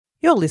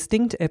You're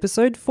listening to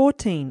episode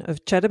 14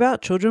 of Chat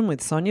About Children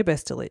with Sonia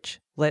Bestelich.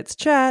 Let's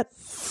chat.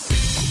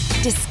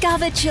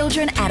 Discover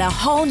children at a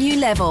whole new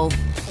level.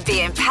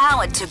 Be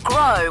empowered to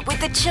grow with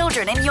the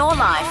children in your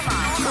life.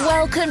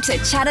 Welcome to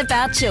Chat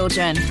About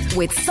Children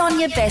with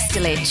Sonia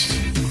Bestelich.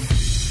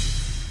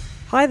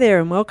 Hi there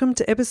and welcome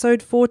to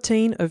episode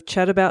 14 of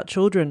Chat About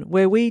Children,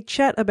 where we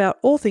chat about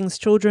all things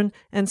children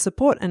and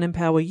support and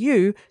empower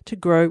you to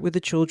grow with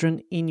the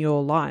children in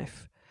your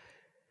life.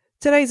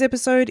 Today's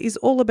episode is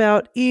all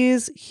about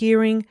ears,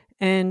 hearing,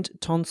 and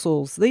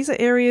tonsils. These are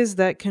areas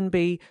that can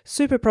be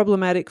super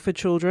problematic for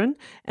children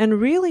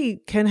and really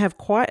can have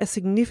quite a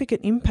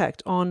significant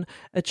impact on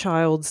a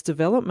child's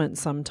development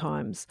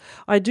sometimes.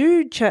 I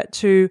do chat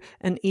to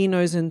an ear,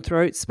 nose and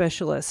throat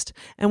specialist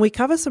and we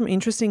cover some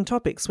interesting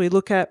topics. We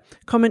look at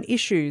common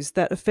issues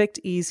that affect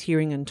ears,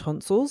 hearing and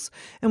tonsils,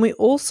 and we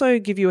also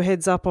give you a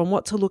heads up on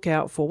what to look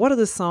out for. What are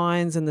the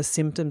signs and the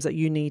symptoms that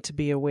you need to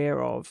be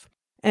aware of?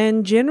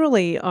 And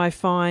generally, I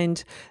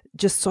find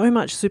just so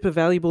much super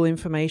valuable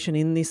information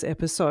in this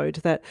episode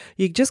that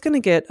you're just going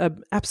to get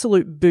an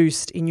absolute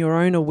boost in your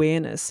own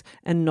awareness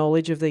and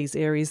knowledge of these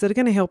areas that are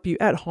going to help you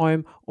at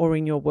home or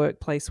in your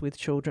workplace with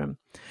children.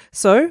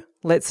 So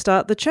let's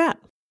start the chat.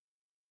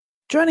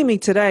 Joining me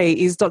today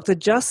is Dr.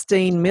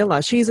 Justine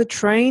Miller. She's a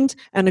trained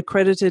and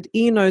accredited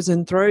ear, nose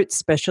and throat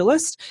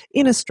specialist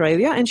in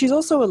Australia, and she's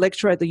also a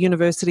lecturer at the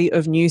University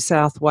of New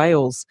South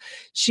Wales.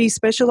 She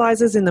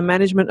specialises in the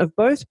management of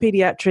both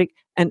paediatric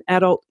and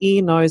adult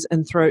ear, nose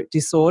and throat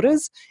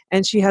disorders,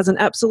 and she has an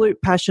absolute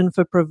passion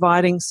for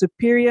providing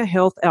superior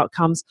health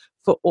outcomes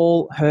for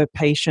all her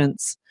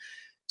patients.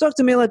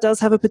 Dr. Miller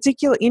does have a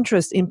particular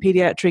interest in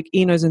paediatric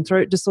ear, nose and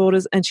throat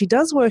disorders, and she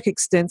does work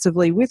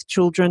extensively with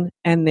children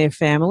and their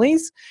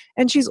families,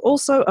 and she's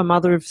also a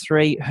mother of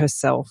 3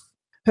 herself.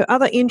 Her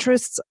other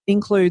interests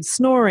include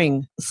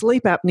snoring,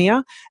 sleep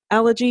apnea,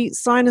 allergy,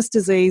 sinus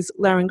disease,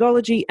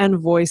 laryngology, and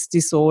voice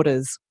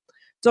disorders.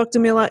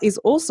 Dr. Miller is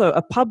also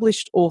a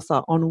published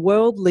author on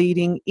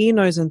world-leading ear,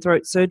 nose and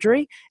throat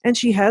surgery, and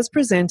she has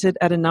presented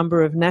at a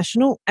number of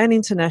national and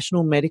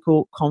international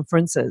medical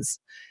conferences.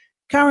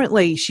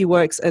 Currently, she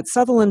works at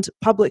Sutherland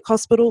Public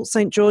Hospital,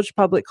 St George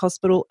Public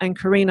Hospital and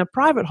Carina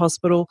Private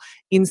Hospital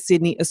in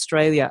Sydney,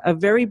 Australia. A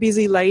very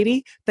busy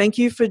lady. Thank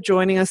you for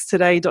joining us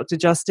today, Dr.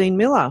 Justine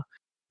Miller.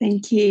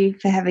 Thank you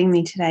for having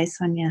me today,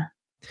 Sonia.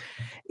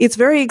 It's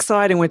very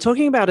exciting. We're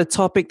talking about a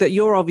topic that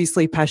you're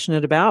obviously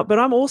passionate about, but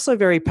I'm also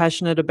very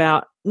passionate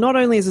about, not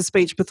only as a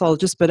speech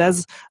pathologist, but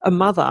as a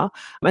mother.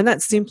 And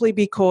that's simply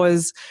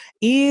because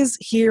ears,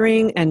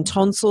 hearing and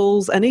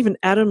tonsils and even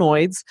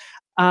adenoids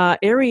are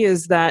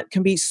areas that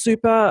can be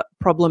super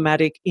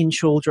problematic in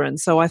children.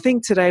 So I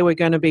think today we're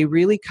going to be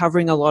really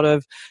covering a lot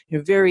of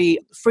very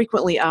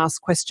frequently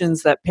asked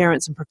questions that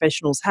parents and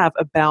professionals have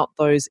about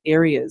those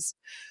areas.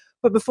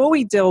 But before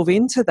we delve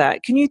into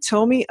that, can you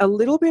tell me a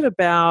little bit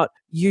about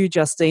you,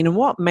 Justine, and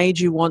what made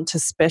you want to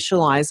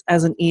specialise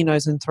as an ear,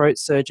 nose and throat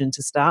surgeon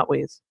to start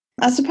with?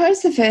 I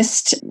suppose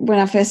when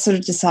I first sort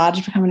of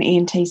decided to become an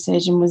ENT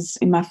surgeon was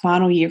in my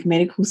final year of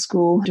medical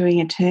school, doing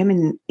a term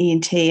in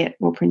ENT at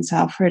Royal Prince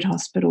Alfred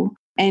Hospital.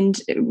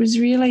 And it was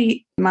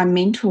really my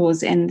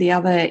mentors and the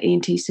other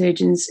ENT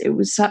surgeons, it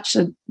was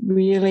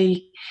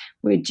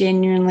were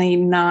genuinely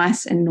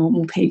nice and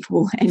normal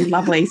people and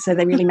lovely. So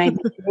they really made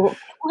me feel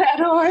at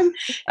home.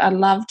 I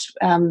loved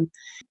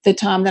the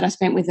time that I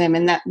spent with them,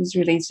 and that was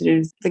really sort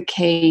of the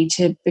key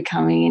to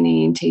becoming an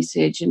ENT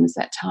surgeon was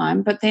that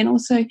time. But then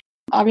also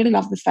I really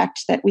love the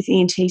fact that with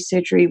ENT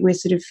surgery, we're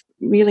sort of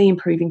really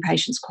improving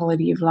patients'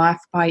 quality of life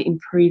by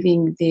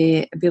improving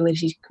their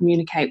ability to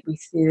communicate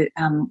with the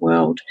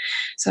world.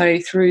 So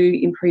through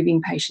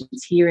improving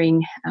patients'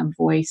 hearing,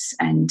 voice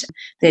and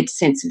their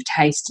sense of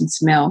taste and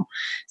smell.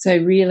 So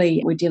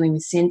really we're dealing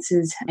with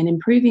senses, and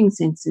improving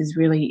senses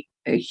really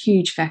a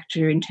huge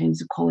factor in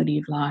terms of quality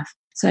of life.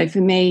 So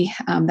for me,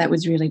 that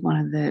was really one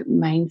of the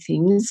main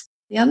things.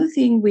 The other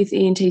thing with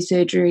ENT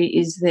surgery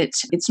is that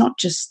it's not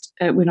just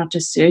we're not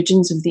just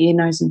surgeons of the ear,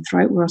 nose and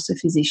throat, we're also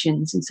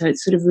physicians. And so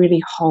it's sort of really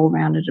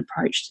whole-rounded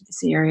approach to this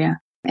area.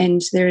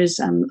 And there is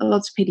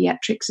lots of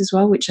paediatrics as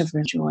well, which I've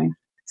enjoyed.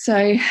 So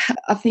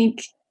I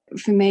think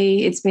for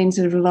me it's been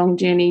sort of a long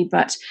journey,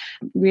 but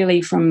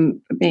really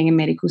from being a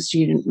medical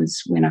student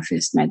was when I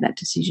first made that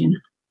decision.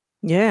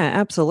 Yeah,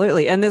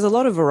 absolutely. And there's a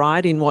lot of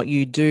variety in what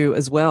you do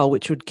as well,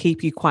 which would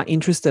keep you quite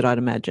interested, I'd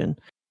imagine.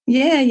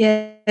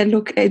 Yeah.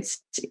 Look,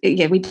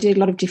 we did a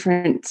lot of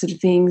different sort of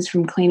things,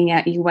 from cleaning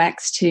out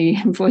earwax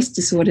to voice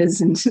disorders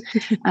and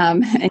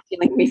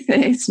dealing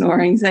with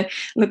snoring. So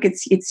look,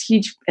 it's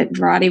huge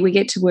variety. We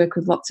get to work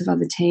with lots of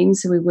other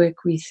teams. So we work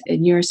with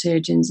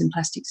neurosurgeons and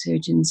plastic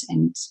surgeons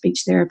and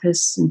speech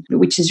therapists,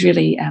 which is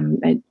really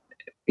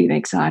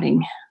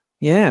exciting.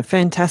 Yeah,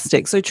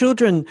 fantastic. So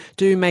children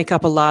do make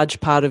up a large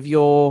part of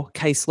your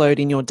caseload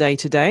in your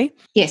day-to-day?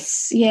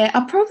 Yes. Yeah,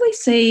 I probably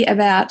see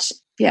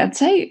I'd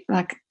say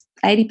like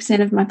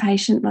 80% of my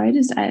patient load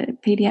is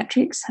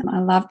paediatrics. I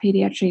love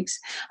paediatrics.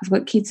 I've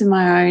got kids of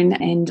my own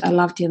and I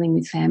love dealing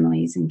with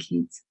families and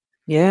kids.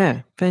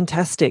 Yeah,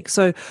 fantastic.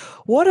 So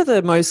what are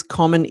the most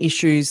common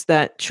issues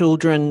that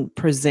children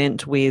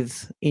present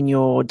with in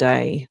your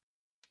day?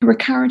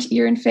 Recurrent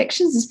ear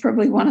infections is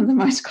probably one of the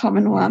most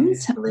common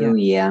ones. Yeah. Flu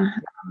ear,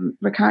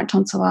 recurrent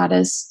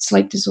tonsillitis,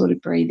 sleep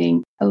disordered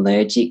breathing,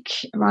 allergic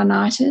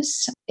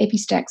rhinitis,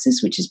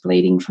 epistaxis, which is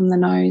bleeding from the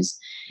nose,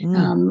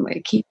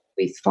 kids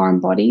with foreign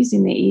bodies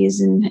in their ears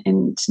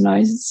and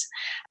noses,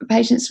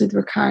 patients with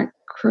recurrent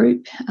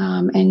croup,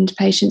 and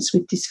patients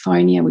with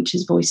dysphonia, which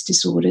is voice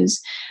disorders,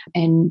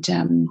 and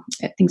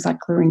things like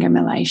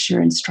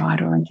laryngomalacia and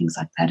stridor and things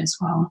like that as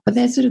well. But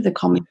they're sort of the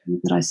common things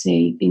that I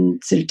see in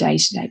sort of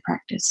day-to-day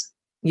practice.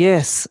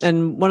 Yes,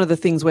 and one of the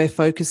things we're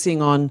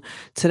focusing on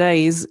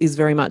today is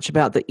very much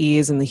about the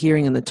ears and the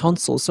hearing and the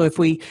tonsils. So if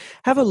we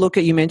have a look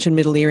at, you mentioned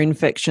middle ear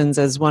infections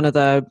as one of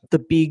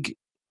the big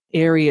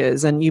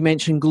areas, and you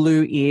mentioned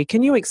glue ear.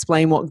 Can you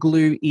explain what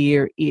glue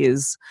ear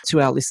is to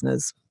our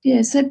listeners?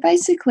 Yeah, so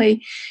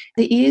basically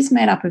the ear is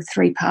made up of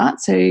three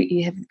parts. So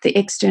you have the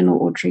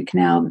external auditory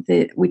canal,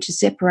 which is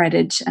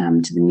separated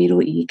to the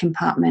middle ear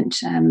compartment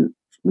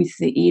with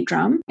the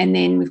eardrum. And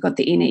then we've got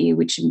the inner ear,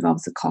 which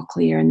involves the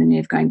cochlea and the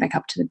nerve going back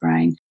up to the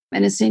brain.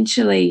 And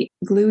essentially,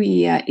 glue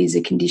ear is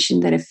a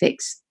condition that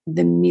affects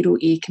the middle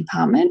ear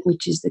compartment,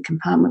 which is the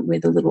compartment where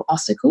the little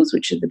ossicles,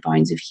 which are the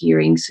bones of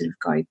hearing, sort of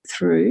go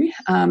through.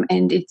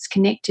 And it's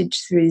connected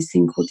through this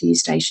thing called the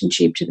eustachian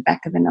tube to the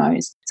back of the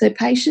nose. So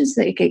patients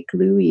that get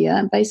glue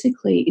ear,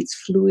 basically it's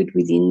fluid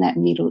within that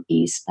middle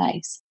ear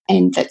space,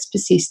 and that's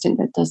persistent,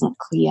 that doesn't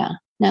clear.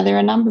 Now, there are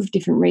a number of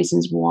different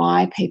reasons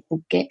why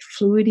people get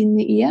fluid in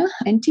the ear,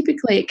 and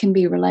typically it can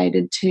be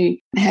related to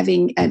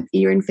having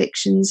ear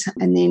infections,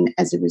 and then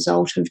as a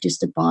result of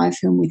just a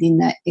biofilm within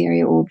that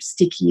area or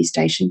sticky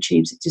eustachian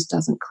tubes, it just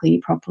doesn't clear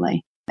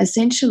properly.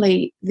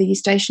 Essentially, the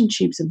eustachian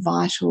tubes are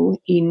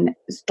vital in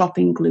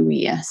stopping glue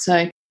ear.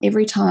 So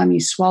every time you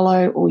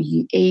swallow or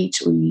you eat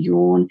or you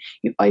yawn,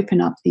 you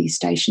open up the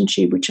eustachian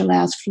tube, which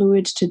allows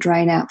fluid to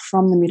drain out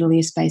from the middle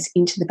ear space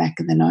into the back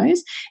of the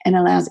nose and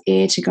allows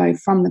air to go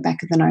from the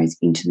back of the nose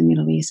into the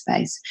middle ear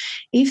space.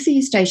 If the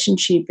eustachian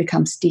tube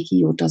becomes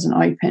sticky or doesn't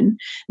open,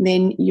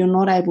 then you're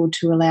not able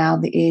to allow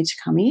the air to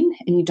come in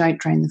and you don't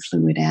drain the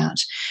fluid out.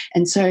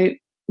 And so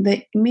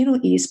the middle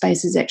ear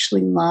space is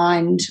actually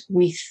lined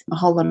with a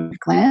whole lot of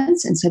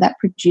glands, and so that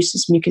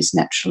produces mucus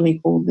naturally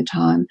all the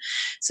time.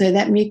 So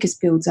that mucus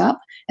builds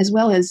up, as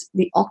well as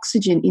the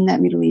oxygen in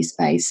that middle ear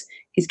space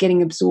is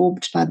getting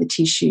absorbed by the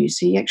tissue.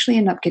 So you actually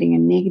end up getting a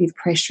negative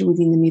pressure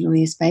within the middle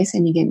ear space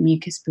and you get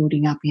mucus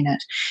building up in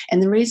it.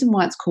 And the reason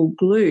why it's called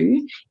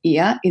glue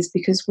ear is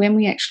because when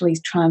we actually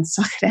try and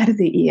suck it out of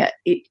the ear,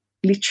 it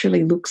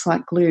literally looks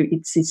like glue.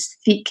 It's this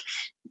thick,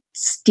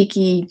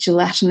 sticky,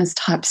 gelatinous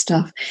type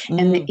stuff.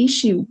 And the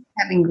issue with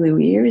having glue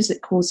ear is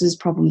it causes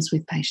problems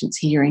with patients'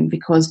 hearing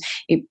because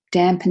it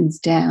dampens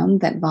down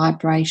that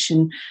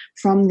vibration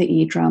from the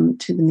eardrum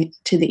to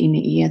the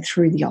inner ear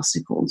through the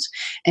ossicles.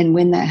 And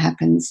when that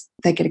happens,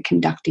 they get a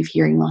conductive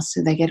hearing loss.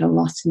 So they get a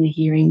loss in the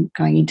hearing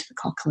going into the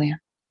cochlea.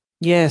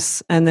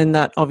 Yes, and then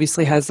that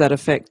obviously has that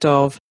effect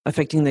of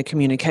affecting their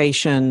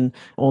communication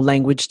or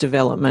language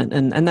development.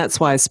 And that's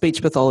why as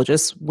speech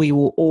pathologists, we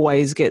will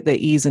always get their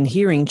ears and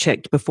hearing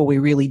checked before we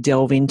really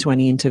delve into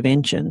any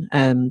intervention.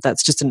 And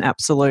that's just an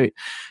absolute,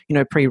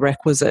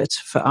 prerequisite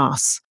for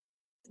us.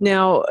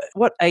 Now,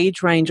 what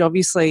age range?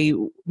 Obviously,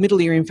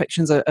 middle ear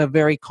infections are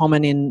very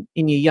common in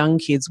your young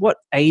kids. What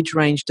age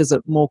range does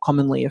it more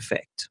commonly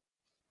affect?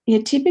 Yeah,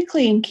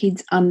 typically in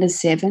kids under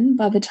 7,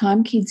 by the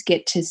time kids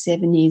get to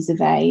 7 years of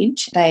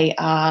age,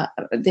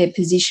 their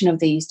position of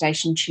the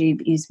eustachian tube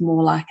is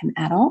more like an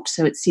adult,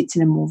 so it sits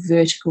in a more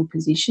vertical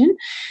position.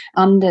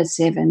 Under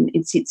 7,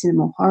 it sits in a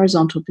more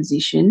horizontal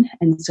position,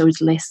 and so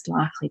it's less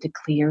likely to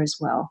clear as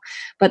well.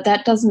 But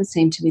that doesn't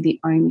seem to be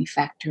the only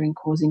factor in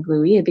causing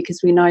glue ear,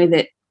 because we know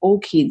that all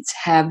kids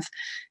have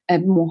a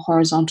more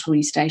horizontal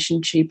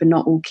eustachian tube, but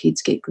not all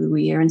kids get glue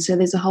ear. And so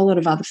there's a whole lot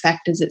of other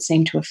factors that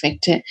seem to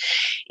affect it,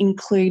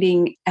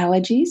 including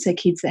allergies. So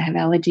kids that have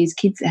allergies,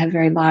 kids that have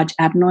very large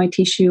adenoid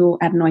tissue or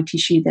adenoid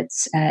tissue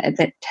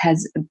that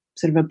has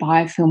sort of a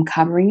biofilm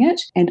covering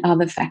it, and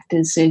other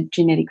factors, so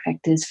genetic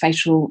factors,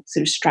 facial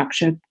sort of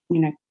structure.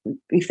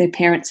 If their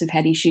parents have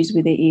had issues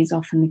with their ears,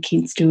 often the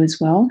kids do as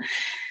well.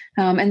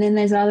 And then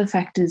there's other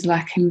factors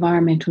like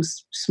environmental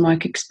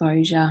smoke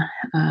exposure,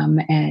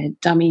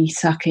 dummy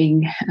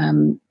sucking,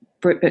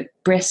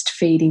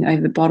 breastfeeding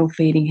over bottle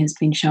feeding has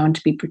been shown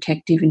to be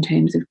protective in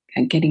terms of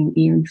getting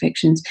ear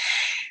infections.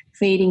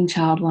 Feeding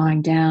child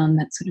lying down,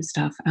 that sort of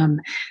stuff.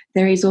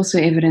 There is also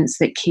evidence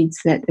that kids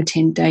that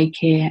attend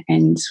daycare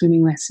and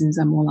swimming lessons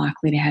are more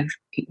likely to have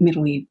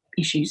middle ear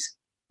issues.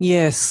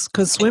 Yes,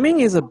 because swimming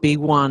is a big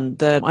one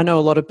that I know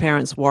a lot of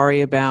parents worry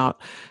about,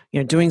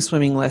 doing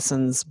swimming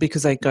lessons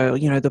because they go,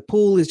 the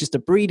pool is just a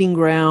breeding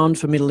ground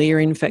for middle ear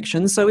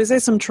infections. So is there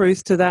some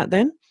truth to that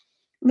then?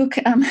 Look,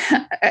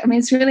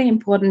 it's really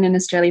important in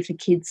Australia for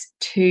kids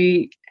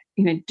to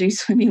do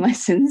swimming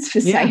lessons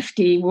for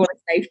safety, water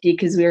safety,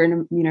 because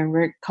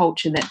we're a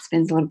culture that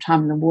spends a lot of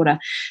time in the water.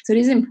 So it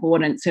is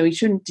important. So we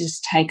shouldn't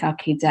just take our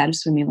kids out of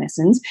swimming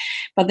lessons.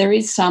 But there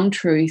is some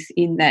truth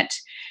in that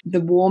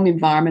the warm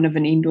environment of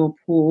an indoor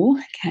pool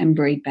can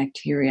breed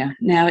bacteria.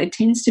 Now, it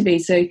tends to be,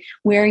 so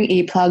wearing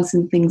earplugs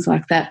and things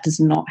like that does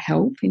not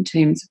help in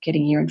terms of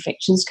getting ear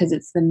infections because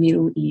it's the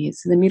middle ear.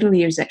 So the middle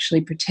ear is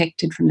actually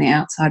protected from the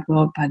outside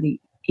world by the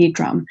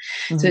eardrum.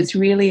 Mm-hmm. So it's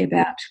really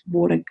about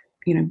water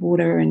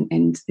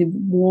and the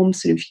warm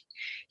sort of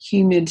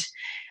humid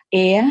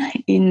air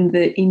in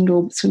the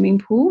indoor swimming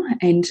pool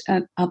and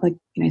other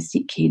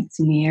sick kids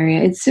in the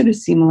area. It's sort of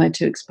similar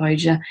to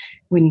exposure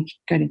when you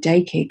go to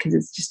daycare because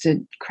it's just a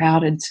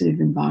crowded sort of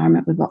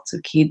environment with lots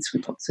of kids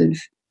with lots of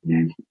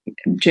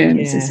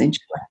germs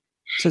essentially.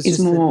 So it's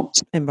just more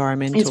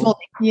environmental. It's more,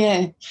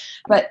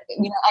 but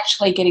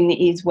actually getting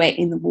the ears wet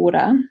in the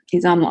water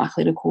is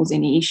unlikely to cause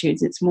any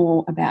issues. It's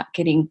more about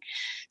getting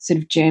sort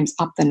of germs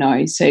up the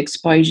nose, so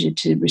exposure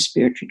to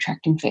respiratory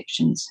tract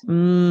infections.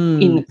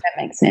 If that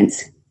makes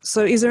sense.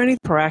 So is there any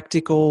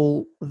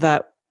practical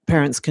that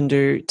parents can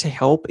do to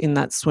help in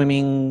that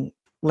swimming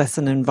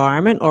lesson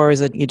environment, or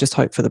is it you just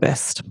hope for the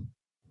best?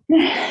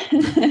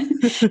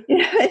 There's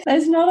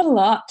not a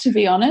lot, to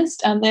be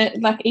honest.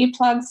 Like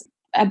earplugs,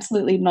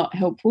 absolutely not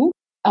helpful.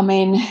 I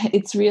mean,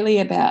 it's really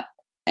about,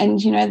 and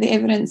the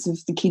evidence of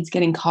the kids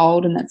getting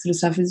cold and that sort of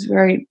stuff there's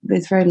very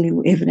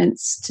little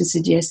evidence to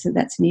suggest that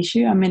that's an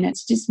issue. I mean,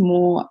 it's just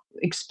more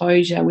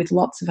exposure with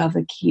lots of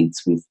other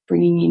kids with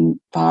bringing in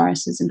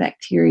viruses and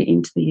bacteria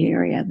into the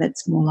area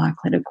that's more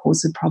likely to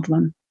cause a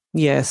problem.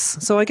 Yes.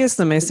 So I guess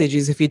the message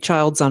is if your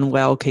child's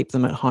unwell, keep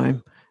them at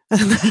home.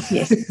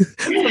 Yes.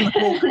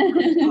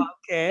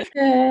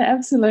 Yeah,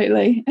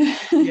 absolutely.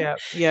 Yeah.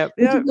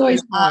 It's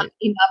always hard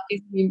in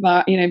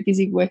a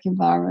busy work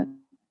environment.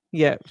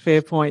 Yeah,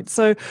 fair point.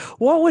 So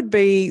what would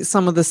be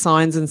some of the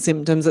signs and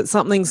symptoms that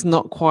something's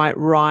not quite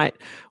right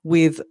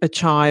with a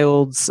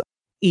child's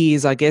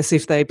ears, I guess,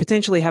 if they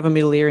potentially have a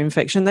middle ear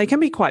infection? They can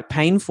be quite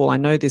painful. I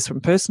know this from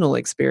personal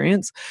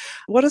experience.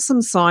 What are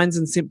some signs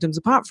and symptoms,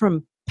 apart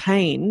from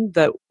pain,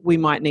 that we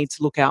might need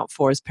to look out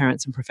for as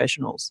parents and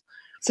professionals?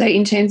 So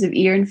in terms of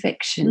ear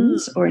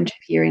infections or in terms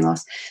of hearing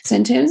loss. So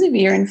in terms of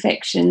ear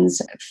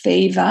infections,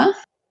 fever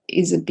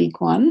is a big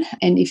one.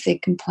 And if they're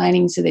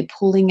complaining, so they're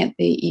pulling at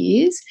their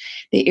ears,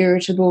 they're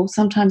irritable.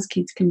 Sometimes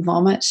kids can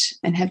vomit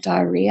and have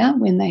diarrhea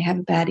when they have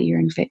a bad ear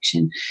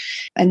infection.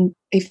 And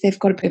if they've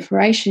got a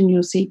perforation,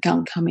 you'll see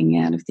gunk coming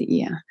out of the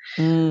ear.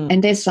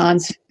 And there's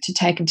signs to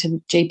take them to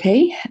the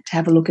GP to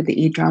have a look at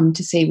the eardrum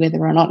to see whether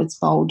or not it's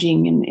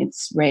bulging and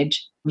it's red.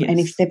 Yes. And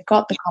if they've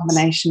got the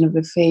combination of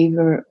a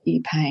fever,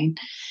 ear pain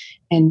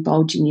and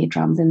bulging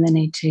eardrum, then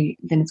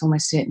it's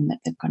almost certain that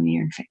they've got an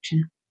ear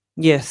infection.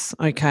 Yes.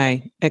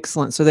 Okay.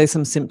 Excellent. So there's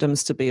some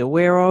symptoms to be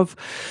aware of.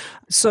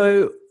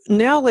 So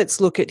now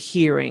let's look at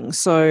hearing.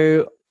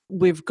 So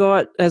we've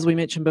got, as we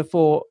mentioned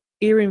before,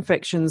 ear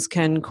infections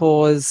can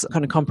cause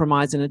kind of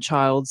compromise in a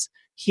child's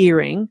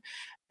hearing.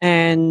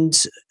 And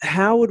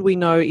how would we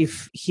know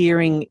if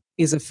hearing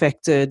is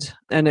affected?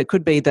 And it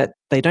could be that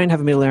they don't have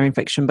a middle ear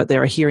infection, but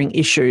there are hearing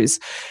issues.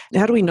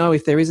 How do we know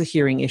if there is a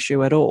hearing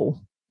issue at all?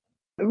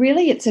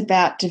 Really, it's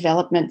about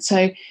development.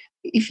 So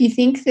if you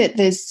think that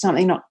there's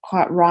something not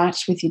quite right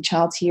with your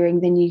child's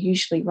hearing, then you're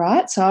usually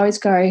right. So I always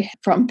go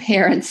from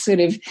parents' sort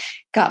of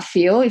gut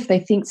feel. If they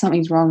think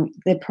something's wrong,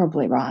 they're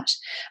probably right.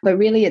 But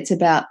really it's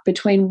about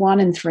between 1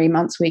 and 3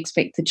 months, we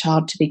expect the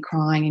child to be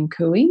crying and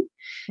cooing.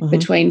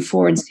 Between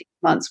 4 and 6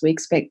 months, we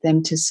expect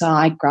them to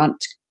sigh,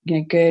 grunt,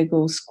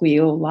 gurgle,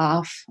 squeal,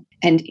 laugh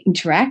and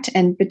interact.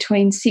 And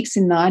between 6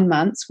 and 9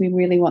 months, we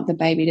really want the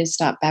baby to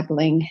start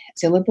babbling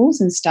syllables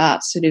and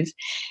start sort of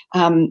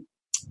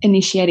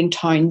initiating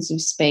tones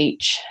of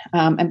speech.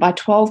 And by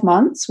 12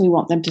 months, we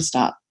want them to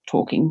start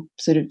talking,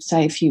 sort of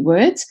say a few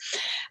words.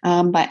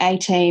 By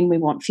 18, we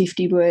want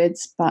 50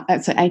 words.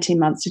 So 18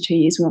 months to 2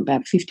 years, we want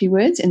about 50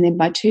 words. And then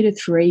by 2 to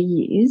 3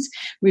 years,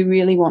 we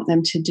really want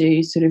them to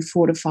do sort of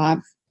 4 to 5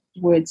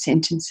 word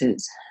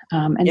sentences.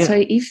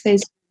 So if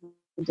there's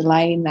a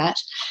delay in that,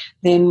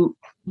 then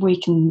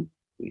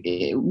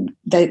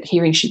the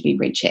hearing should be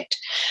rechecked.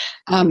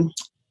 So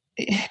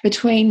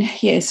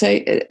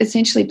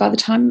essentially by the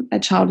time a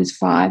child is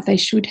 5, they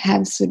should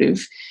have sort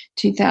of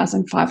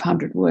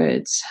 2,500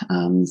 words.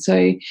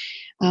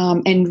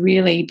 And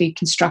really be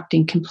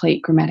constructing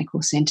complete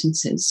grammatical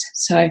sentences.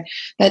 So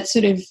that's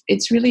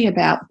it's really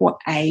about what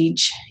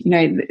age,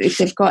 if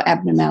they've got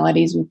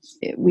abnormalities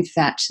with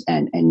that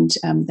and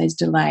there's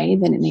delay,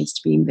 then it needs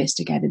to be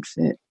investigated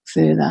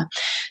further.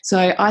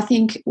 So I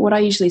think what I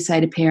usually say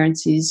to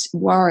parents is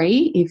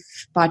worry if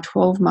by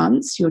 12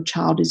 months your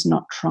child is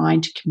not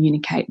trying to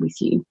communicate with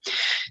you.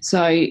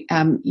 So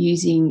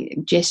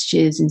using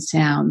gestures and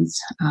sounds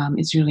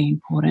is really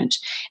important.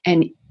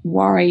 And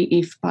worry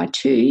if by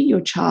 2 your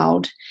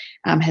child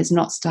has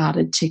not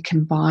started to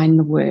combine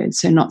the words,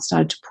 so not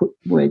started to put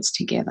words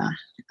together.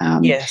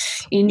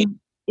 Yes.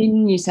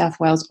 In New South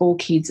Wales, all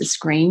kids are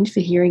screened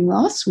for hearing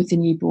loss with the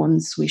newborn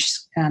Swish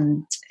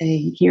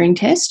hearing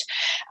test.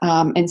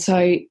 And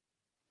so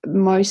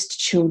most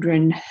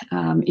children,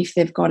 if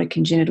they've got a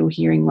congenital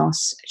hearing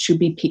loss, should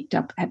be picked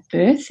up at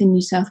birth in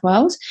New South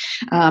Wales.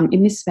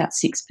 In this, about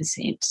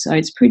 6%. So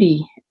it's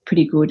pretty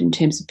good in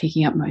terms of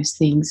picking up most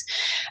things.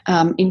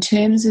 In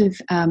terms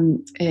of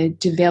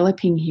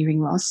developing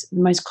hearing loss,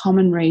 the most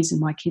common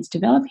reason why kids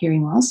develop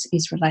hearing loss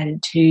is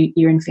related to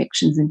ear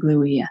infections and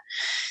glue ear.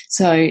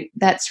 So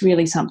that's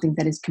really something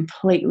that is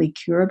completely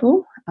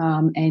curable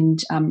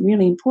and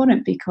really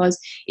important, because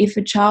if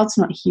a child's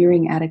not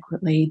hearing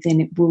adequately,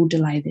 then it will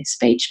delay their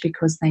speech,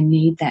 because they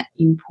need that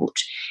input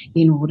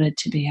in order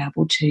to be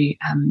able to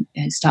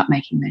start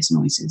making those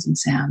noises and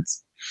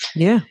sounds.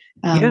 Yeah.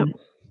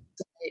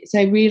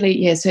 So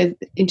really, so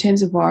in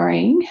terms of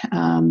worrying,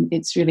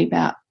 it's really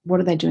about what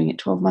are they doing at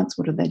 12 months,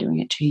 what are they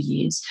doing at 2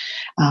 years,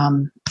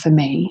 for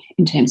me,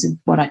 in terms of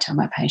what I tell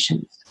my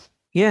patients.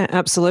 Yeah,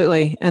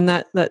 absolutely. And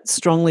that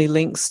strongly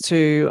links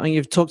to, and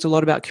you've talked a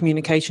lot about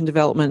communication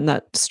development, and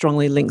that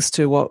strongly links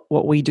to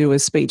what we do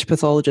as speech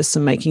pathologists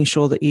and making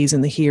sure the ears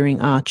and the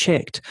hearing are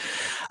checked.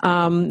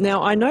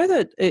 Now, I know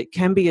that it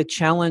can be a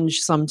challenge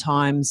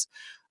sometimes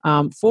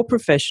for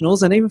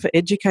professionals and even for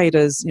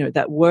educators,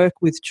 that work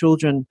with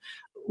children,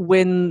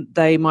 when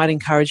they might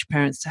encourage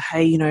parents to,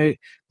 hey,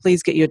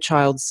 please get your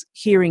child's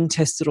hearing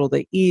tested or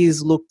their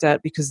ears looked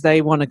at, because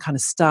they want to kind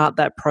of start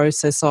that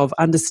process of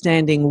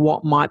understanding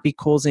what might be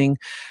causing,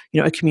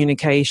 a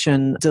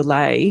communication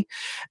delay.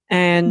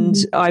 And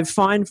I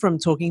find from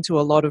talking to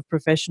a lot of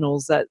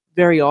professionals that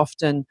very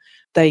often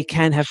they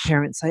can have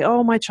parents say,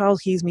 oh, my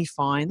child hears me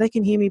fine. They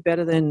can hear me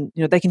better than,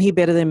 they can hear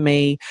better than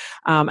me.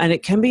 And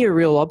it can be a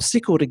real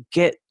obstacle to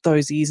get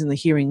those ears and the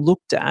hearing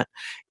looked at.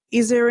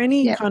 Is there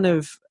any kind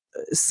of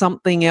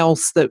something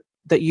else that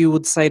you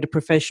would say to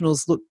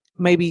professionals, look,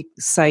 maybe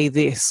say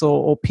this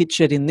or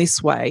pitch it in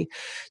this way,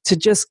 to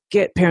just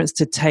get parents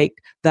to take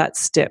that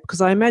step?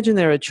 Because I imagine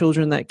there are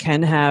children that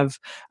can have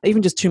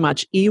even just too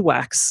much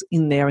earwax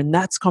in there, and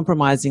that's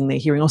compromising their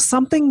hearing, or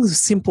something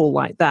simple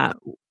like that.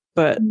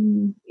 But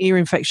ear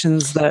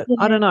infections that,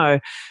 I don't know,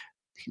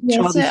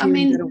 child is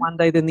hearing better one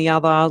day than the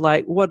other.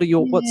 Like, what's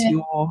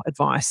your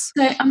advice?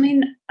 So,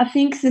 I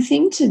think the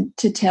thing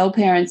to tell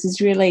parents is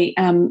really,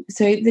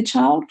 so the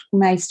child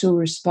may still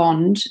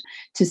respond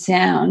to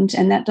sound,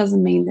 and that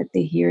doesn't mean that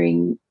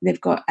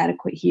they've got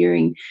adequate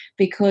hearing,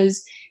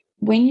 because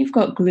when you've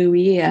got glue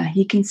ear,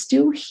 you can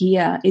still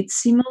hear.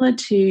 It's similar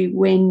to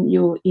when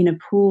you're in a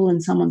pool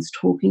and someone's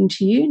talking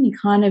to you, and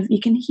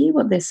you can hear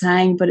what they're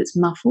saying, but it's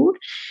muffled.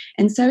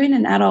 And so in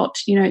an adult,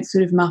 it's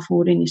sort of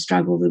muffled and you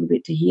struggle a little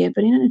bit to hear.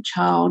 But in a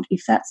child,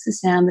 if that's the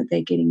sound that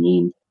they're getting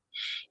in,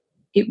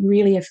 it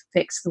really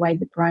affects the way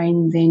the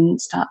brain then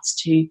starts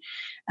to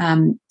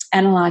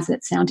analyse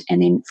that sound,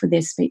 and then for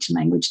their speech and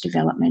language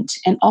development.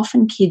 And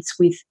often kids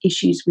with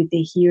issues with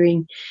their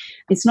hearing,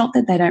 it's not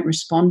that they don't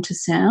respond to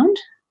sound,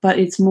 but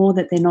it's more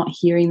that they're not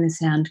hearing the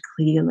sound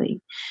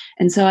clearly.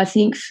 And so I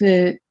think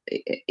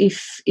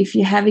if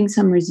you're having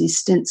some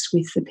resistance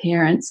with the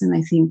parents and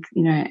they think,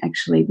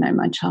 actually, no,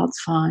 my child's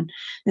fine,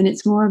 then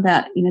it's more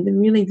about,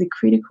 the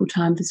critical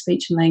time for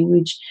speech and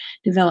language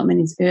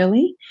development is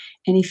early.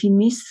 And if you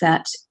miss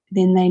that,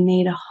 then they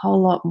need a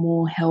whole lot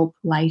more help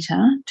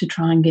later to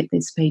try and get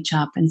their speech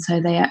up. And so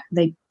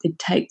it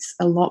takes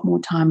a lot more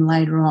time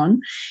later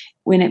on,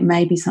 when it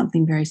may be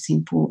something very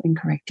simple in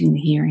correcting the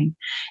hearing.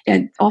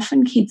 And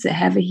often kids that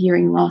have a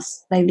hearing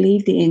loss, they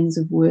leave the ends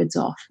of words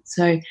off.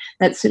 So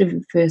that's sort of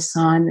the first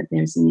sign that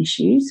there's an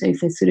issue. So if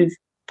they're sort of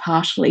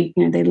partially,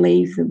 they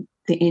leave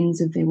the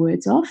ends of their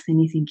words off, then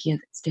you think, yeah,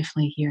 that's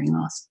definitely hearing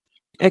loss.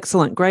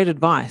 Excellent. Great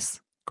advice.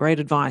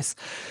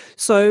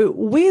 So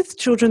with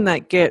children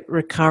that get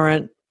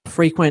recurrent,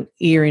 frequent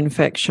ear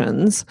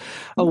infections,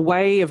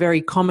 a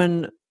very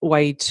common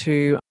way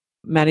to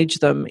manage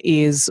them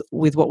is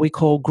with what we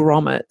call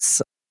grommets.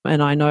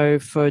 And I know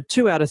for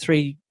 2 out of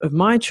 3 of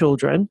my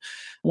children,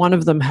 one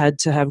of them had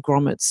to have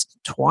grommets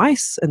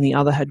twice and the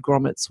other had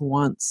grommets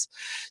once.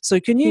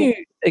 So can you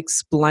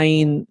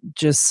explain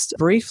just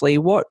briefly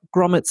what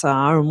grommets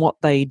are and what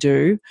they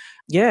do?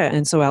 Yeah,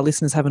 and so our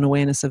listeners have an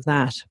awareness of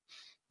that.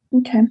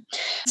 Okay.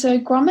 So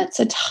grommets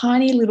are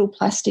tiny little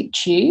plastic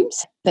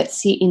tubes that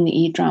sit in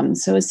the eardrum.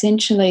 So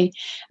essentially,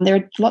 there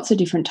are lots of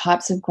different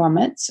types of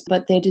grommets,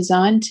 but they're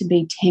designed to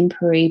be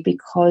temporary,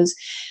 because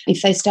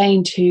if they stay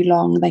in too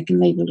long, they can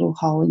leave a little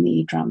hole in the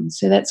eardrum.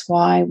 So that's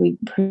why we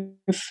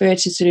prefer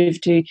to sort of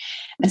do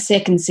a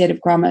second set of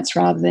grommets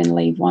rather than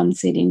leave one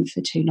set in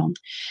for too long.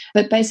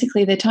 But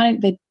basically, they're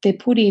tiny. They're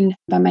put in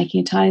by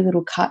making a tiny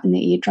little cut in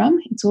the eardrum.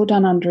 It's all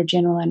done under a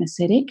general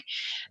anaesthetic,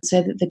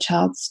 so that the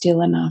child's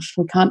still enough.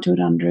 We can't do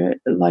it under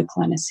a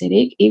local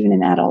anaesthetic. Even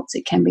in adults,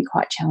 it can be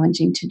quite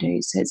challenging to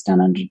do. So it's done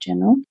under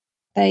general.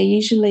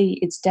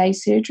 It's day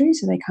surgery,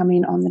 so they come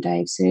in on the day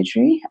of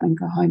surgery and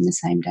go home the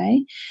same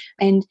day.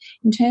 And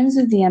in terms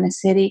of the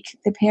anaesthetic,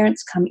 the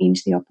parents come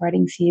into the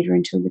operating theatre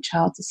until the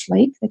child's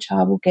asleep. The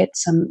child will get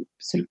some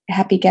sort of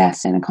happy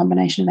gas and a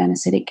combination of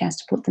anaesthetic gas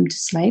to put them to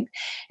sleep.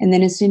 And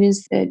then as soon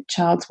as the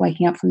child's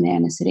waking up from the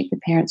anaesthetic, the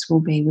parents will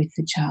be with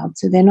the child.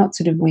 So they're not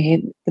sort of where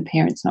the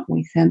parent's not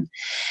with them.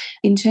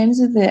 In terms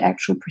of the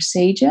actual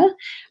procedure,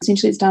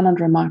 essentially it's done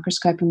under a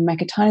microscope, and we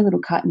make a tiny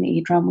little cut in the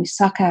eardrum. We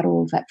suck out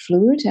all of that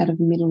fluid out of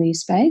the middle ear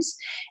space,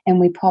 and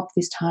we pop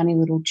this tiny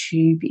little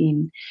tube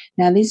in.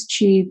 Now, this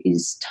tube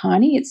is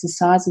tiny. It's the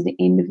size of the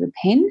end of a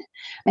pen,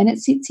 and it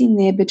sits in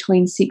there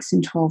between 6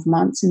 and 12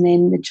 months, and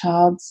then the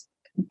child's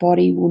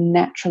body will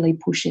naturally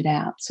push it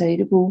out. So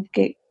it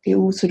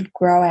will sort of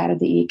grow out of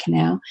the ear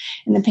canal,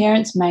 and the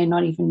parents may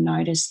not even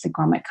notice the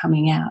grommet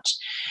coming out.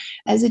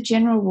 As a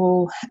general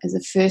rule, as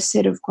a first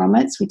set of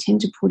grommets, we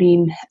tend to put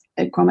in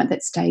a grommet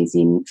that stays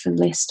in for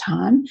less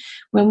time.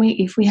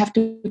 If we have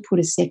to put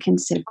a second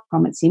set of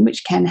grommets in,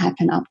 which can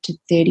happen up to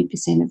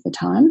 30% of the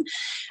time,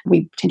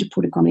 we tend to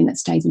put a grommet in that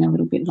stays in a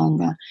little bit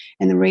longer.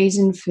 And the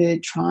reason for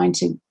trying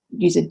to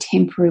use a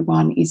temporary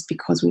one is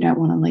because we don't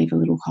want to leave a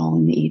little hole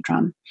in the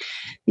eardrum.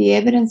 The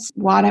evidence,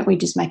 why don't we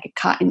just make a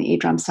cut in the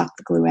eardrum, suck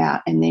the glue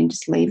out, and then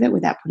just leave it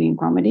without putting a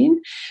grommet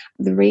in?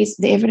 The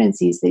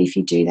evidence is that if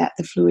you do that,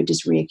 the fluid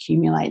just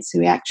reaccumulates. So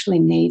we actually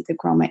need the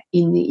grommet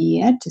in the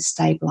ear to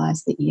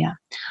stabilise the ear.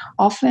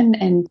 Often,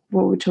 and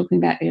what we were talking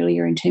about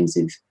earlier in terms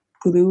of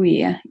glue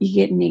ear, you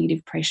get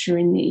negative pressure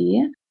in the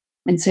ear.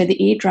 And so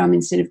the eardrum,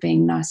 instead of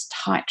being a nice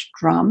tight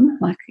drum,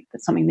 like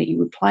something that you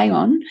would play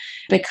on,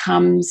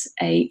 becomes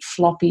a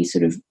floppy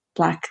sort of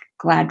black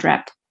glad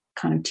wrap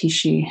kind of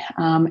tissue.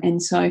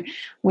 And so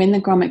when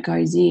the grommet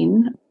goes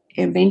in,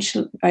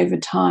 eventually over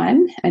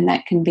time, and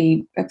that can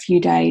be a few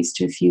days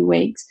to a few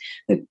weeks,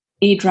 the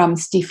eardrum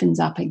stiffens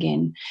up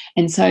again.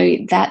 And so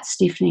that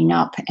stiffening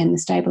up and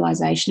the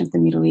stabilisation of the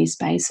middle ear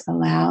space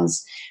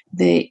allows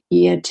the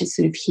ear to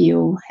sort of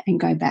heal and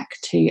go back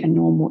to a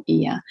normal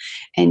ear.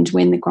 And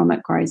when the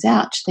grommet grows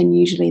out, then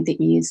usually the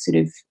ear is sort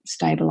of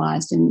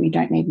stabilised and we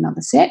don't need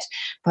another set.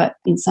 But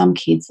in some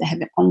kids that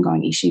have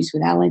ongoing issues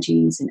with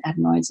allergies and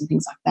adenoids and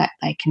things like that,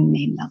 they can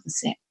need another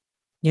set.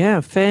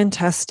 Yeah,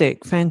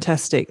 fantastic,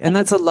 fantastic. And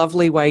that's a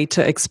lovely way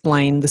to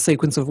explain the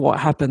sequence of what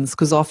happens,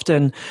 because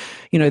often,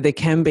 there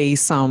can be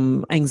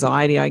some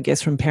anxiety, I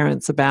guess, from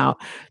parents about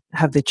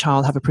have their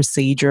child have a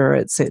procedure,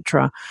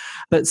 etc.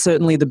 But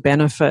certainly the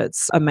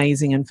benefits,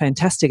 amazing and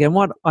fantastic. And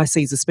what I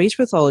see as a speech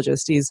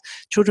pathologist is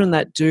children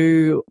that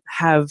do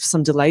have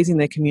some delays in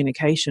their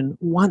communication,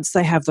 once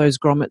they have those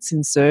grommets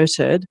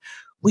inserted,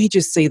 we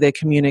just see their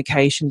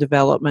communication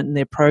development and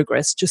their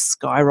progress just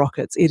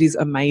skyrockets. It is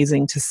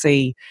amazing to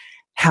see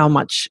how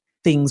much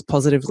things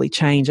positively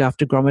change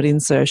after grommet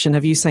insertion.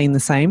 Have you seen the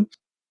same?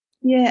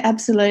 Yeah,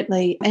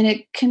 absolutely. And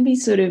it can be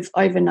sort of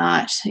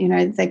overnight.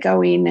 They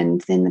go in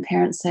and then the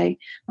parents say,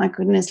 my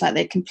goodness, like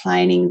they're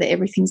complaining that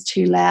everything's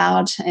too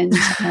loud and,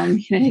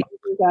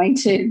 going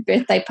to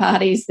birthday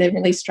parties, they're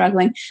really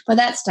struggling, but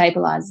that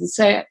stabilises.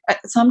 So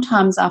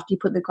sometimes after you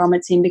put the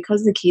grommets in,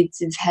 because the kids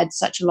have had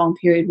such a long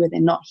period where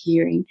they're not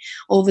hearing,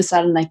 all of a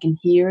sudden they can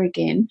hear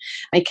again.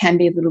 It can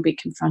be a little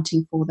bit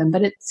confronting for them,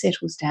 but it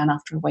settles down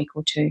after a week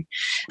or two.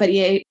 But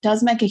yeah, it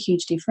does make a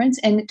huge difference,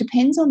 and it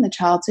depends on the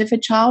child. So if a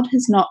child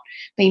has not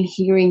been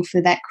hearing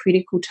for that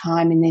critical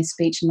time in their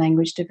speech and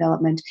language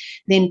development,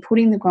 then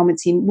putting the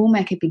grommets in will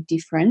make a big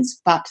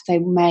difference, but they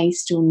may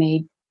still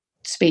need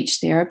speech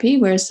therapy.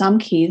 Whereas some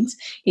kids,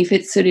 if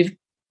it's sort of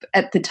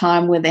at the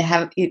time where they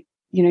have it,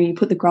 you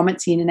put the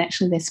grommets in and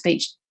actually their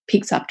speech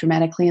picks up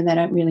dramatically and they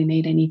don't really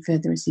need any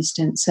further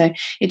assistance. So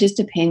it just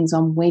depends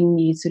on when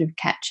you sort of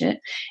catch it,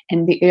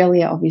 and the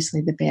earlier, obviously,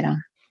 the better.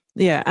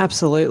 Yeah,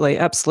 absolutely.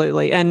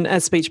 Absolutely. And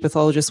as speech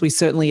pathologists, we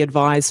certainly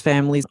advise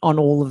families on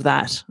all of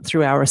that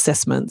through our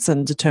assessments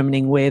and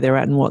determining where they're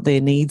at and what their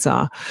needs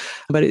are.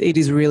 But it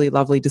is really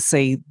lovely to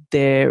see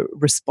their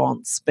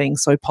response being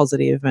so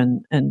positive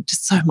and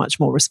just so much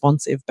more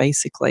responsive,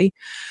 basically.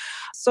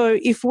 So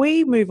if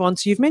we move on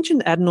to, you've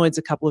mentioned adenoids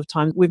a couple of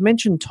times. We've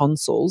mentioned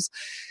tonsils.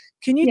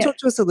 Can you talk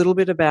to us a little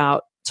bit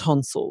about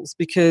tonsils?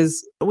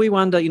 Because we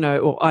wonder,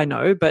 or I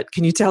know, but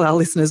can you tell our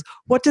listeners,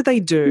 what do they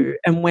do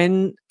and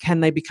when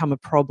can they become a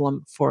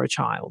problem for a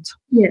child?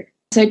 Yeah.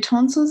 So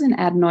tonsils and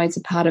adenoids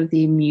are part of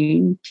the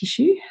immune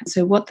tissue.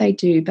 So what they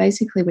do,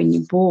 basically when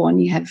you're born,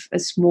 you have a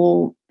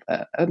small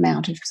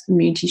amount of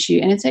immune tissue,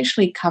 and it's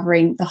actually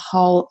covering the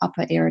whole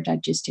upper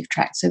aerodigestive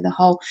tract, so the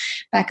whole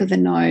back of the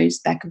nose,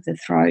 back of the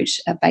throat,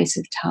 base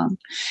of tongue.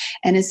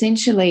 And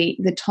essentially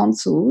the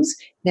tonsils,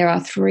 there are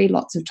 3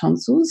 lots of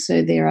tonsils.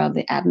 So there are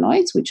the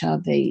adenoids, which are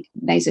the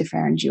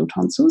nasopharyngeal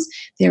tonsils.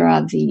 There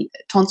are the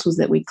tonsils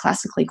that we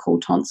classically call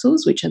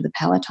tonsils, which are the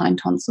palatine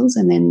tonsils.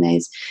 And then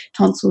there's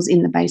tonsils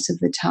in the base of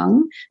the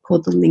tongue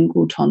called the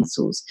lingual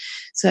tonsils.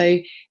 So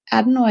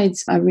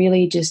adenoids are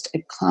really just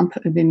a clump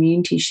of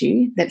immune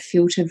tissue that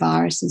filter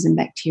viruses and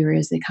bacteria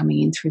as they're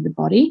coming in through the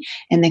body,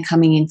 and they're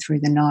coming in through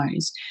the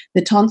nose.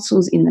 The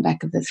tonsils in the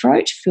back of the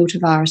throat filter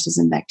viruses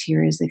and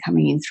bacteria as they're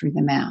coming in through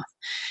the mouth.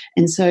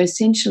 And so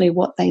essentially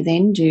what they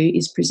then do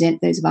is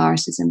present those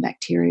viruses and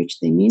bacteria to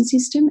the immune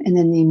system, and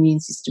then the immune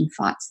system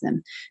fights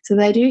them. So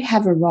they do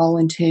have a role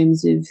in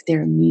terms of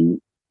their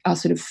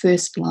sort of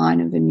first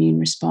line of immune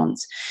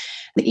response.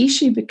 The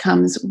issue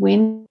becomes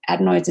when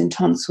adenoids and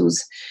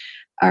tonsils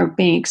are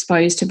being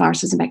exposed to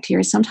viruses and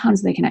bacteria,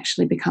 sometimes they can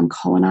actually become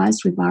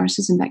colonized with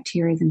viruses and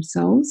bacteria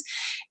themselves.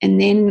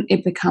 And then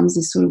it becomes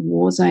this sort of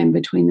war zone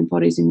between the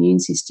body's immune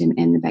system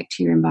and the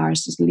bacteria and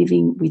viruses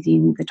living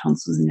within the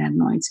tonsils and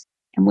adenoids.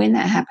 And when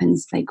that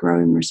happens, they grow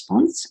in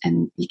response,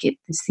 and you get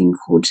this thing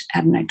called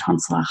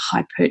adenotonsillar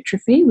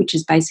hypertrophy, which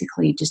is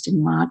basically just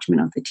enlargement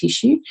of the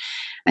tissue.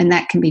 And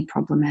that can be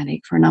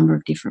problematic for a number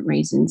of different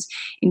reasons.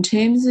 In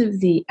terms of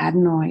the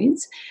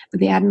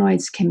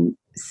adenoids can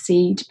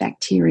seed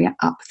bacteria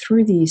up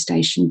through the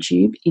eustachian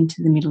tube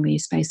into the middle ear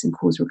space and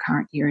cause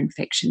recurrent ear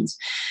infections.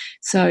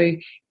 So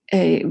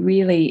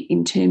really,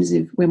 in terms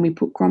of when we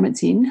put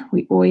grommets in,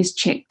 we always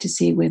check to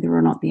see whether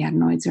or not the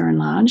adenoids are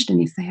enlarged, and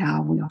if they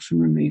are, we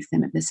often remove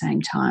them at the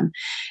same time.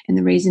 And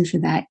the reason for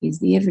that is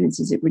the evidence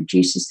is it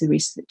reduces the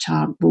risk that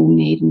child will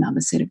need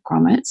another set of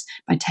grommets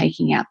by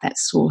taking out that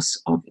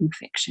source of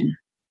infection.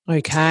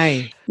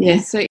 Okay. Yeah,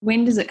 so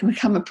when does it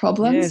become a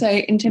problem? Yes. So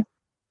in terms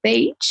of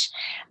speech,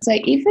 so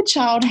if a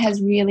child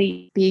has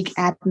really big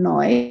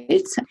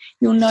adenoids,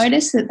 you'll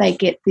notice that they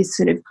get this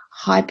sort of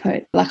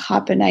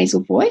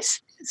hypernasal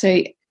voice.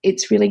 So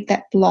it's really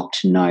that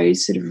blocked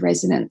nose sort of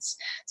resonance.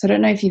 So I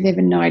don't know if you've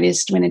ever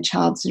noticed when a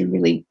child sort of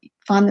really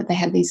find that they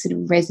have these sort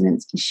of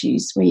resonance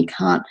issues where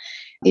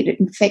it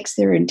affects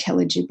their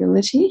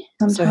intelligibility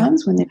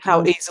sometimes when they're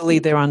how easily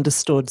they're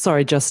understood.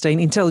 Sorry, Justine.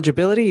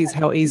 Intelligibility is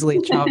how easily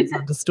a child is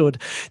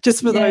understood.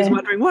 Just for those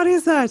wondering, what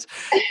is that?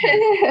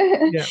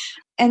 Yeah.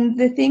 And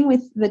the thing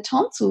with the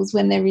tonsils,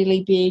 when they're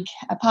really big,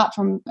 apart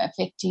from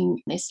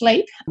affecting their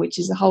sleep, which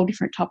is a whole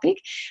different topic,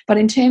 but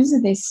in terms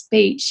of their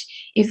speech,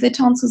 if the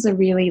tonsils are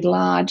really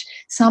large,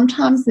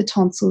 sometimes the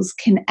tonsils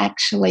can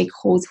actually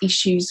cause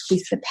issues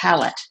with the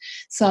palate.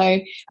 So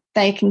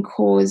they can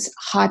cause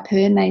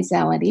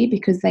hypernasality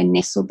because they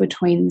nestle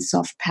between the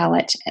soft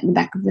palate and the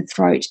back of the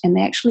throat, and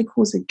they actually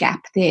cause a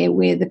gap there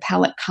where the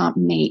palate can't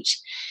meet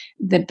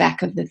the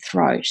back of the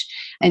throat.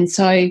 And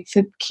so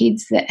for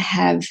kids that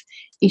have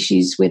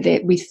issues with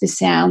the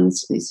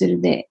sounds, sort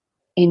of the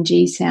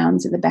NG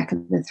sounds at the back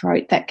of the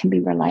throat, that can be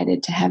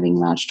related to having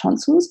large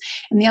tonsils.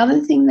 And the other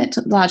thing that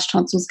large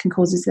tonsils can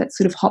cause is that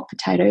sort of hot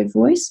potato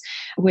voice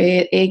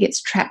where air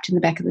gets trapped in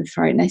the back of the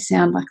throat and they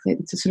sound like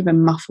it's a sort of a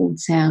muffled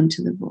sound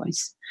to the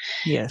voice.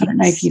 Yes. I don't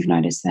know if you've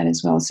noticed that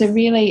as well. So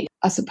really,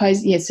 I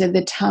suppose, so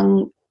the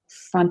tongue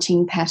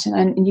fronting pattern,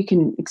 and you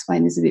can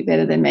explain this a bit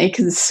better than me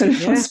because it's sort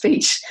of a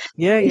speech.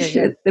 Yeah.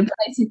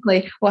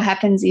 Basically, what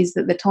happens is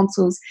that the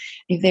tonsils,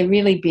 if they're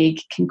really big,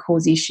 can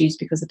cause issues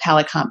because the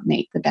palate can't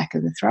meet the back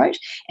of the throat.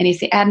 And if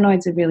the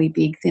adenoids are really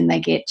big, then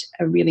they get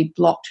a really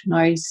blocked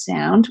nose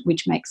sound,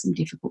 which makes them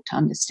difficult to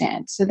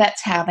understand. So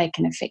that's how they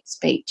can affect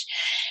speech.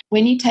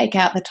 When you take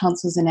out the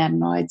tonsils and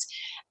adenoids,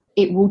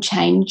 it will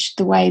change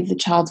the way the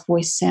child's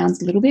voice sounds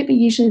a little bit, but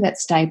usually that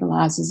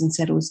stabilises and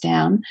settles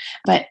down.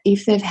 But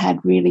if they've had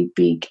really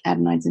big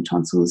adenoids and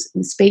tonsils,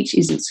 the speech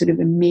isn't sort of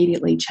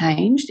immediately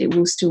changed. It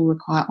will still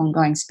require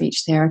ongoing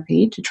speech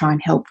therapy to try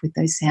and help with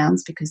those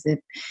sounds because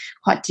they're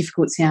quite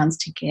difficult sounds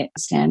to get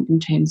understand in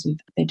terms of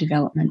their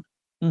development.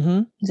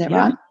 Mm-hmm. Is that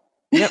right?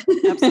 Yep,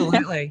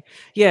 absolutely.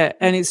 Yeah,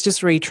 and it's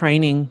just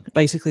retraining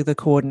basically the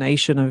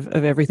coordination of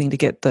everything to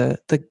get the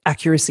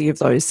accuracy of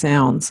those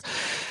sounds.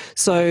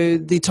 So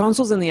the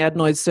tonsils and the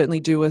adenoids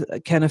certainly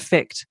can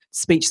affect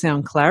speech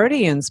sound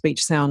clarity and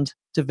speech sound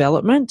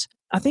development.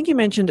 I think you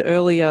mentioned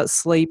earlier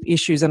sleep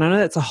issues, and I know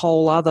that's a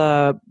whole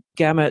other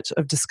gamut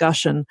of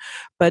discussion,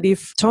 but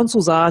if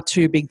tonsils are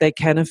too big, they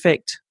can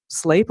affect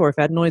sleep, or if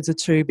adenoids are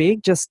too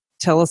big, just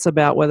tell us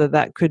about whether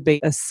that could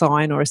be a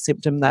sign or a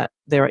symptom that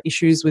there are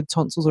issues with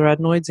tonsils or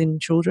adenoids in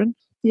children.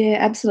 Yeah,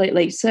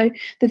 absolutely. So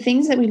the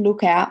things that we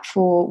look out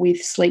for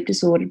with sleep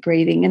disordered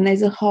breathing, and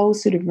there's a whole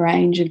sort of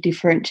range of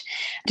different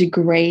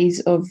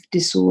degrees of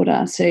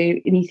disorder. So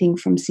anything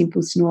from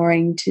simple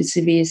snoring to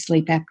severe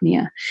sleep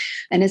apnea.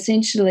 And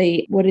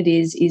essentially what it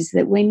is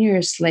that when you're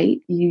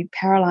asleep, you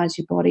paralyze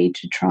your body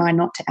to try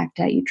not to act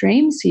out your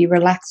dreams. So you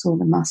relax all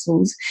the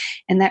muscles,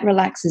 and that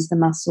relaxes the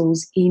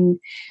muscles in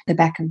the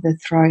back of the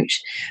throat.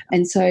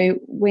 And so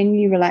when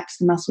you relax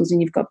the muscles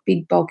and you've got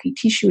big bulky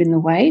tissue in the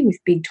way with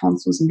big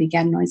tonsils and big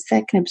adenoids,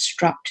 that can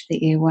obstruct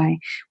the airway,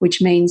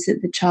 which means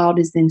that the child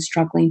is then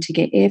struggling to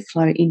get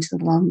airflow into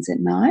the lungs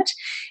at night,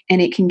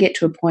 and it can get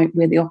to a point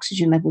where the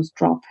oxygen levels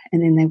drop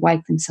and then they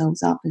wake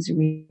themselves up as a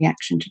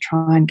reaction to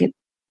try and get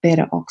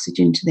better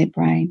oxygen to their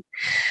brain.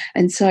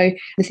 And so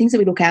the things that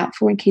we look out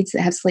for in kids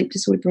that have sleep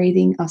disordered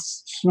breathing are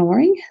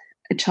snoring,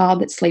 a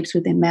child that sleeps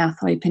with their mouth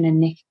open and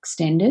neck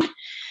extended,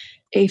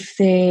 if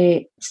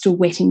they're still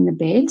wetting the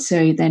bed,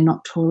 so they're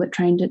not toilet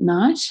trained at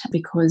night,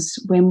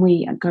 because when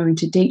we go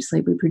into deep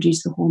sleep, we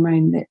produce the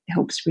hormone that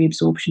helps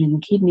reabsorption in the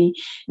kidney.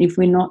 And if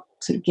we're not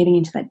sort of getting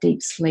into that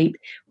deep sleep,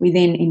 we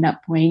then end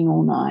up weeing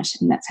all night,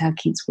 and that's how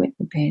kids wet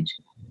the bed.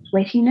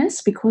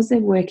 Sweatiness, because they're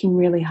working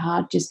really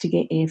hard just to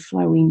get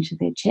airflow into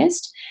their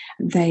chest,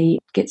 they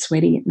get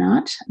sweaty at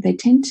night. They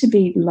tend to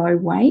be low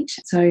weight,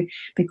 so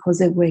because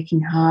they're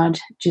working hard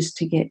just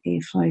to get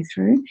airflow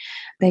through,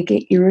 they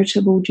get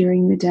irritable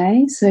during the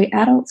day. So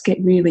adults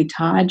get really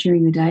tired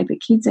during the day,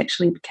 but kids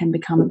actually can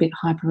become a bit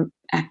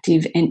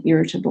hyperactive and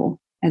irritable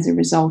as a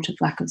result of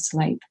lack of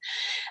sleep.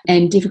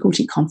 And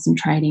difficulty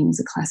concentrating is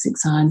a classic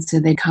sign.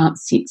 So they can't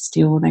sit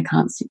still, they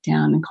can't sit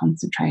down and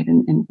concentrate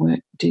and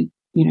work,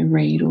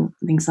 read or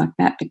things like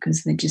that,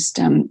 because they're just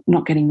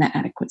not getting that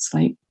adequate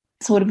sleep.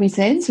 So what have we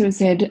said? So we've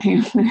said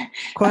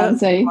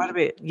quite a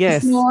bit,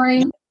 yes.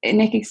 Snoring,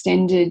 neck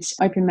extended,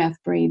 open mouth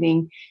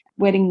breathing,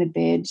 wetting the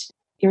bed,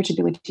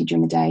 irritability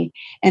during the day.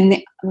 And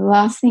the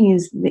last thing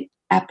is the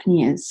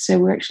apneas. So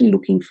we're actually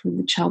looking for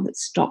the child that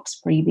stops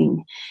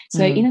breathing.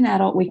 So in an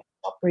adult, we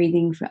stop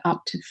breathing for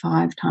up to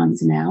 5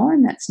 times an hour,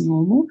 and that's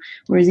normal,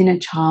 whereas in a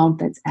child,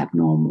 that's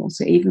abnormal.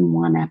 So even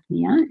one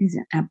apnea is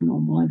an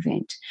abnormal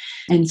event.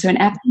 And so an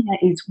apnea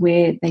is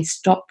where they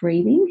stop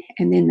breathing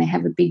and then they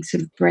have a big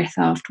sort of breath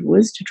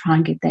afterwards to try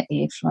and get that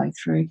airflow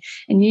through.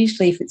 And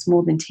usually if it's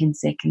more than 10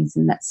 seconds,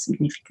 then that's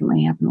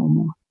significantly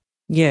abnormal.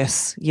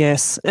 Yes.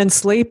 And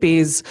sleep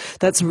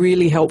that's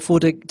really helpful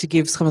to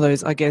give some of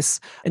those, I guess,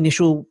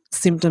 initial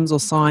symptoms or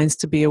signs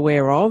to be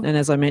aware of. And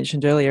as I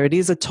mentioned earlier, it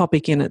is a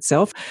topic in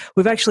itself.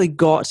 We've actually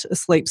got a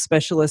sleep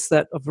specialist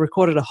that I've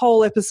recorded a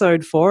whole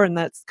episode for, and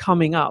that's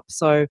coming up.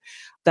 So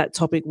that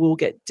topic will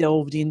get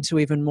delved into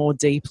even more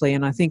deeply.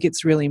 And I think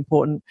it's really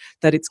important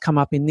that it's come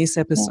up in this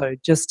episode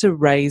just to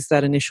raise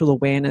that initial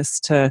awareness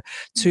to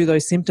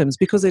those symptoms,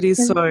 because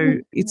it's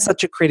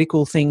such a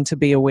critical thing to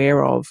be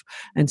aware of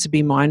and to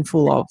be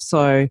mindful of.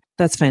 So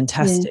that's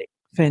fantastic. Yeah.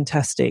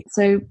 Fantastic.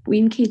 So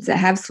in kids that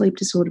have sleep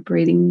disorder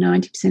breathing,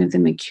 90% of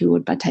them are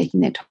cured by taking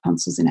their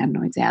tonsils and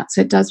adenoids out.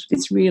 So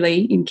it's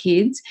really in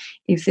kids,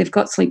 if they've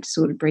got sleep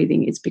disorder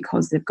breathing, it's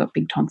because they've got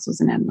big tonsils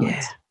and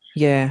adenoids.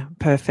 Yeah,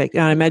 perfect.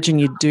 And I imagine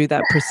you do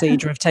that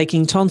procedure of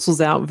taking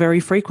tonsils out very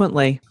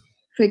frequently.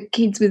 For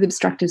kids with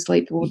obstructive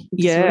sleep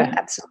disorder,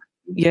 absolutely.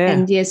 Yeah.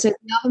 And so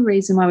the other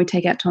reason why we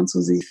take out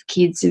tonsils is if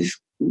kids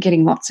are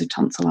getting lots of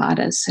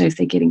tonsillitis. So if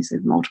they're getting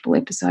sort of multiple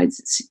episodes,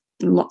 it's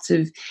lots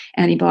of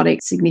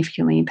antibiotics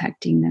significantly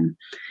impacting them,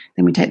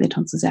 then we take their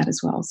tonsils out as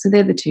well. So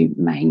they're the two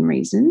main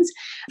reasons.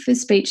 For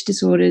speech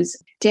disorders,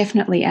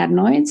 definitely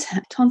adenoids.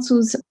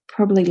 Tonsils,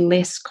 probably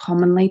less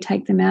commonly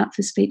take them out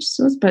for speech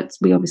disorders, but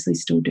we obviously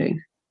still do.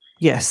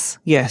 Yes.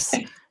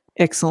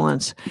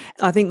 Excellent.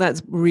 I think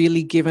that's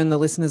really given the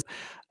listeners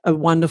a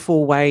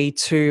wonderful way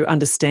to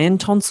understand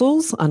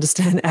tonsils,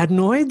 understand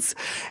adenoids,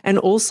 and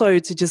also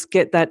to just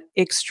get that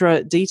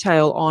extra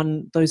detail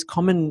on those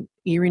common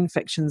ear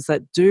infections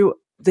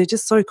they're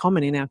just so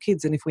common in our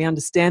kids. And if we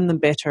understand them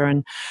better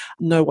and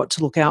know what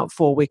to look out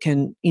for, we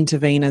can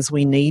intervene as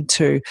we need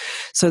to.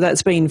 So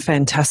that's been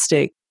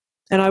fantastic.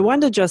 And I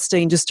wonder,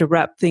 Justine, just to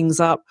wrap things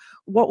up,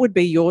 what would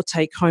be your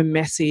take-home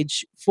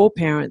message for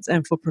parents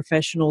and for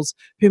professionals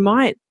who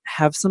might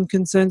have some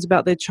concerns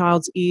about their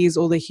child's ears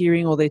or their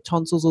hearing or their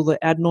tonsils or their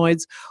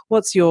adenoids?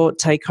 What's your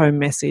take-home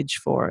message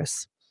for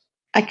us?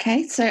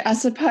 Okay, so I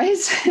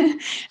suppose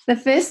the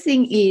first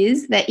thing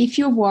is that if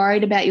you're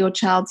worried about your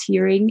child's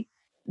hearing,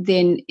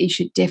 then you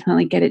should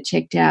definitely get it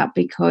checked out,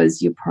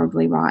 because you're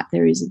probably right.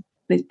 There's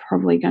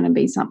probably going to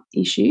be some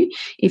issue.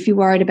 If you're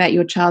worried about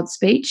your child's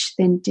speech,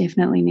 then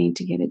definitely need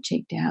to get it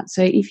checked out.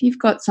 So if you've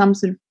got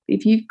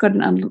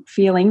an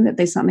feeling that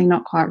there's something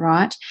not quite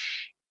right,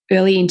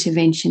 early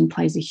intervention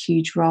plays a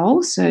huge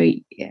role. So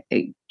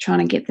trying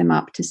to get them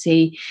up to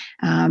see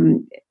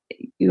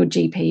your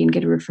GP and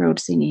get a referral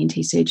to see an ENT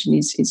surgeon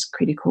is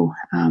critical,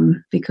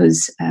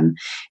 because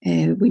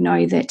we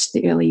know that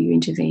the earlier you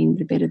intervene,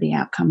 the better the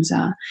outcomes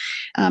are.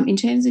 In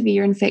terms of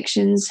ear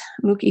infections,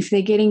 look, if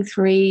they're getting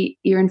 3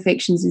 ear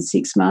infections in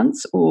 6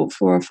 months or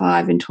 4 or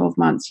 5 in 12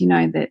 months, you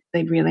know that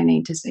they really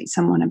need to see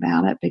someone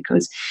about it,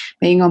 because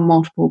being on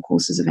multiple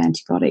courses of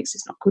antibiotics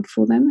is not good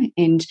for them,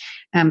 and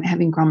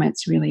having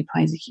grommets really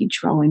plays a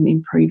huge role in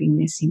improving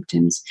their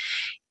symptoms.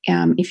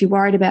 If you're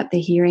worried about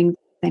their hearing,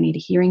 they need a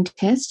hearing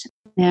test.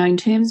 Now, in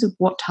terms of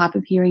what type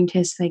of hearing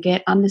test they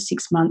get, under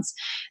 6 months,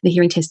 the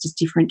hearing test is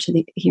different to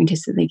the hearing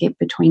test that they get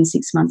between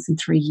 6 months and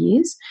 3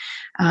 years.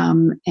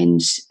 And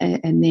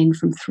then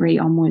from 3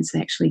 onwards,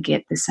 they actually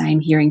get the same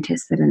hearing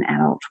test that an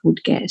adult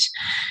would get.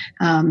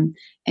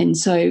 And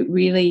so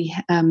really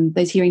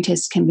those hearing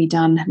tests can be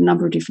done a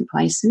number of different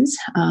places,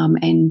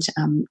 and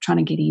trying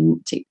to get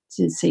in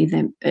to see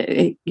them,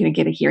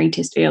 get a hearing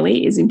test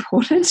early is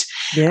important,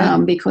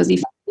 because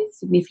if there's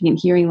significant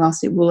hearing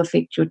loss, it will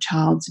affect your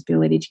child's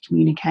ability to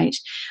communicate,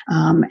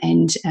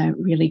 and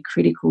really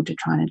critical to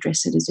try and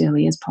address it as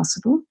early as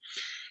possible.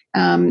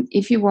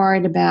 If you're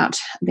worried about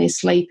their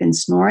sleep and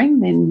snoring,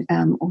 then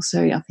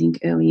also I think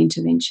early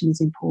intervention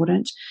is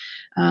important.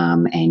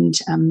 And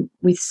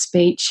with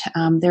speech,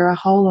 there are a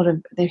whole lot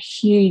of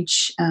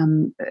huge,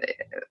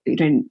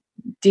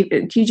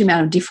 huge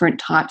amount of different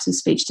types of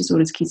speech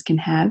disorders kids can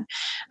have,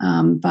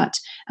 but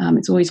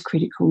it's always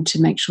critical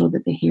to make sure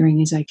that their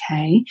hearing is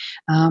okay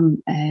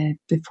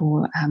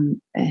before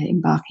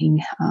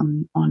embarking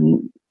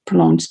on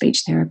prolonged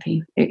speech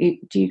therapy.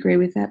 Do you agree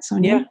with that,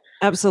 Sonia? Yeah,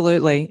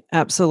 absolutely.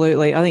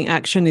 Absolutely. I think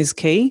action is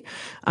key,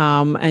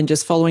 and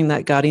just following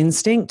that gut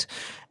instinct.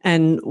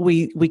 And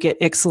we get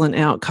excellent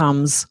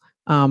outcomes,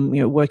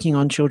 working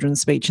on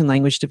children's speech and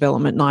language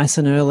development nice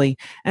and early,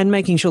 and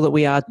making sure that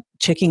we are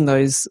checking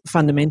those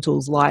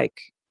fundamentals like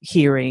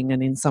hearing,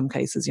 and in some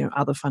cases,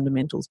 other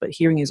fundamentals, but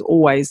hearing is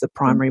always the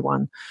primary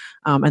one,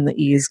 and the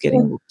ears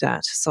getting looked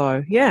at.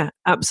 So yeah,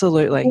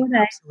 absolutely.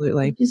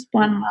 Absolutely. Just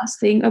one last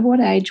thing. At what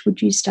age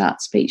would you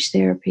start speech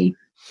therapy?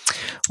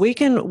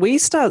 We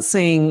start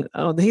seeing,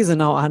 here's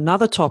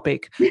another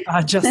topic,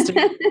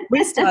 Justin.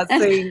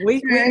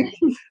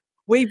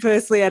 We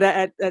personally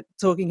at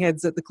Talking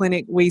Heads at the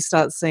clinic, we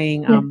start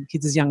seeing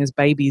kids as young as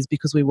babies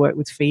because we work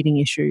with feeding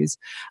issues.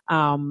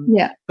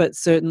 But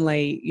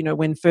certainly,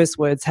 when first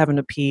words haven't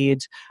appeared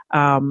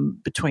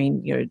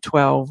between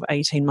 12,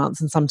 18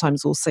 months, and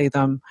sometimes we'll see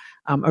them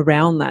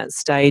around that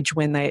stage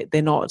when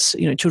they're not,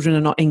 children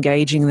are not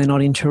engaging, they're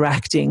not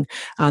interacting,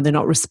 they're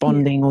not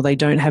responding, or they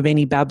don't have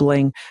any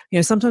babbling.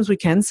 Sometimes we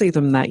can see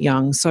them that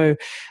young. So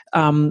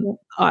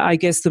I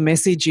guess the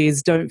message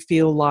is, don't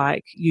feel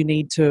like you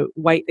need to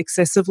wait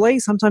excessively.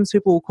 Sometimes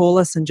people will call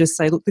us and just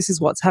say, look, this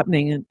is what's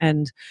happening,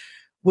 and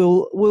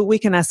we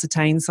can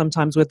ascertain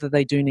sometimes whether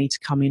they do need to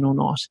come in or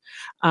not,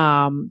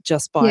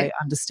 just by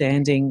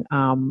understanding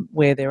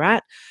where they're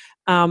at.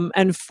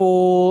 And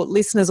for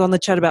listeners on the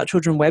Chat About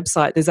Children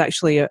website, there's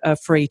actually a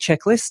free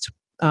checklist,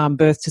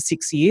 birth to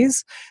 6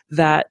 years,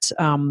 that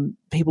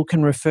people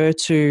can refer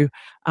to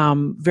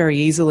very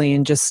easily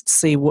and just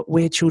see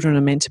where children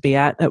are meant to be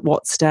at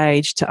what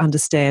stage, to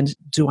understand,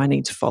 do I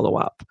need to follow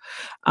up?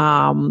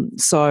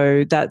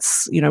 So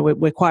that's,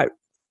 we're quite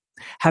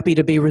happy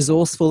to be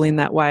resourceful in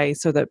that way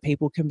so that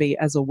people can be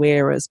as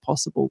aware as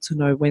possible to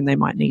know when they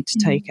might need to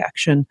take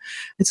action.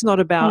 It's not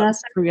about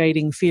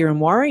creating fear and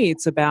worry.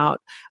 It's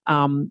about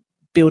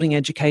building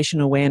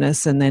education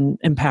awareness and then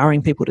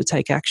empowering people to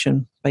take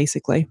action,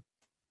 basically.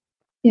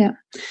 Yeah.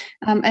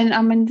 And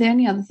I mean, the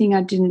only other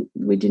thing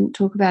we didn't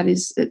talk about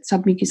is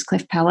submucous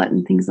cleft palate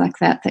and things like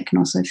that can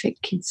also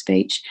affect kids'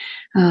 speech.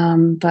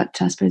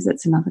 But I suppose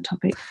that's another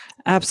topic.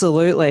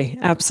 Absolutely.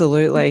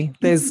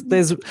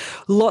 There's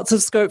lots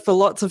of scope for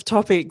lots of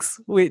topics,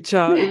 which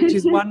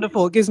is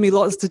wonderful. It gives me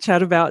lots to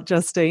chat about,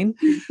 Justine.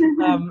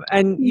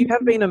 And you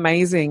have been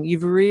amazing.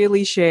 You've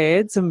really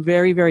shared some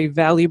very, very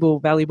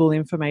valuable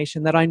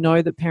information that I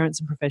know that parents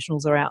and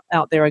professionals are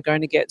out there are going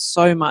to get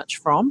so much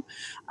from,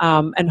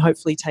 and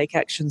hopefully take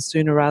action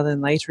sooner rather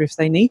than later if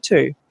they need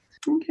to.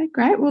 Okay,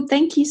 great. Well,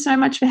 thank you so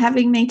much for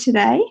having me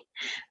today,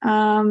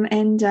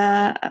 and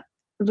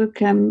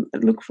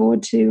look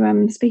forward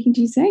to speaking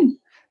to you soon.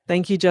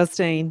 Thank you,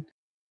 Justine.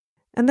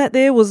 And that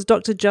there was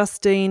Dr.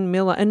 Justine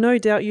Miller, and no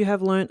doubt you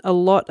have learnt a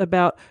lot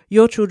about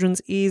your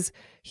children's ears,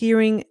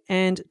 hearing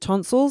and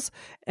tonsils,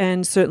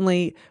 and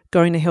certainly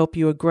going to help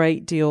you a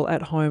great deal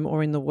at home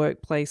or in the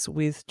workplace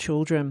with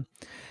children.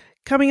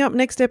 Coming up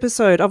next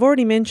episode, I've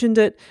already mentioned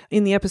it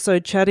in the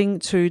episode chatting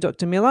to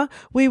Dr. Miller,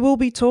 we will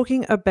be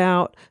talking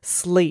about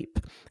sleep,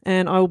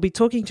 and I will be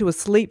talking to a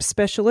sleep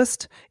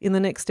specialist in the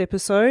next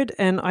episode,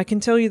 and I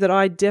can tell you that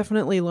I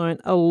definitely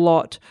learned a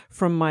lot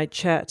from my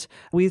chat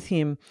with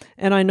him,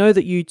 and I know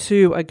that you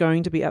too are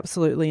going to be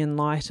absolutely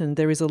enlightened.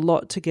 There is a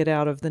lot to get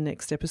out of the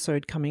next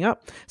episode coming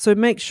up, so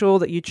make sure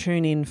that you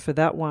tune in for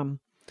that one.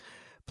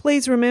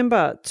 Please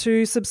remember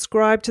to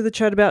subscribe to the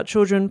Chat About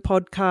Children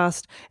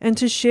podcast and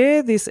to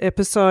share this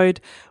episode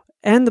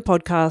and the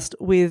podcast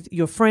with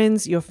your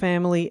friends, your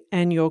family,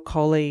 and your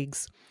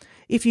colleagues.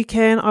 If you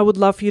can, I would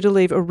love for you to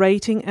leave a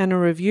rating and a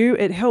review.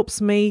 It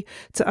helps me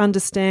to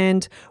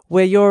understand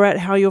where you're at,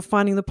 how you're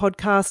finding the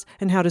podcast,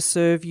 and how to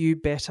serve you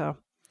better.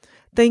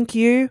 Thank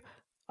you.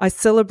 I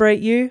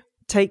celebrate you.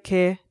 Take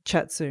care.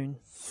 Chat soon.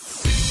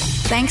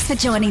 Thanks for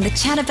joining the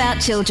Chat About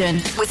Children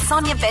with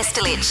Sonia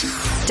Vestelich.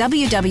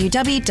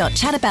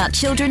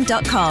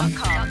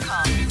 www.chataboutchildren.com.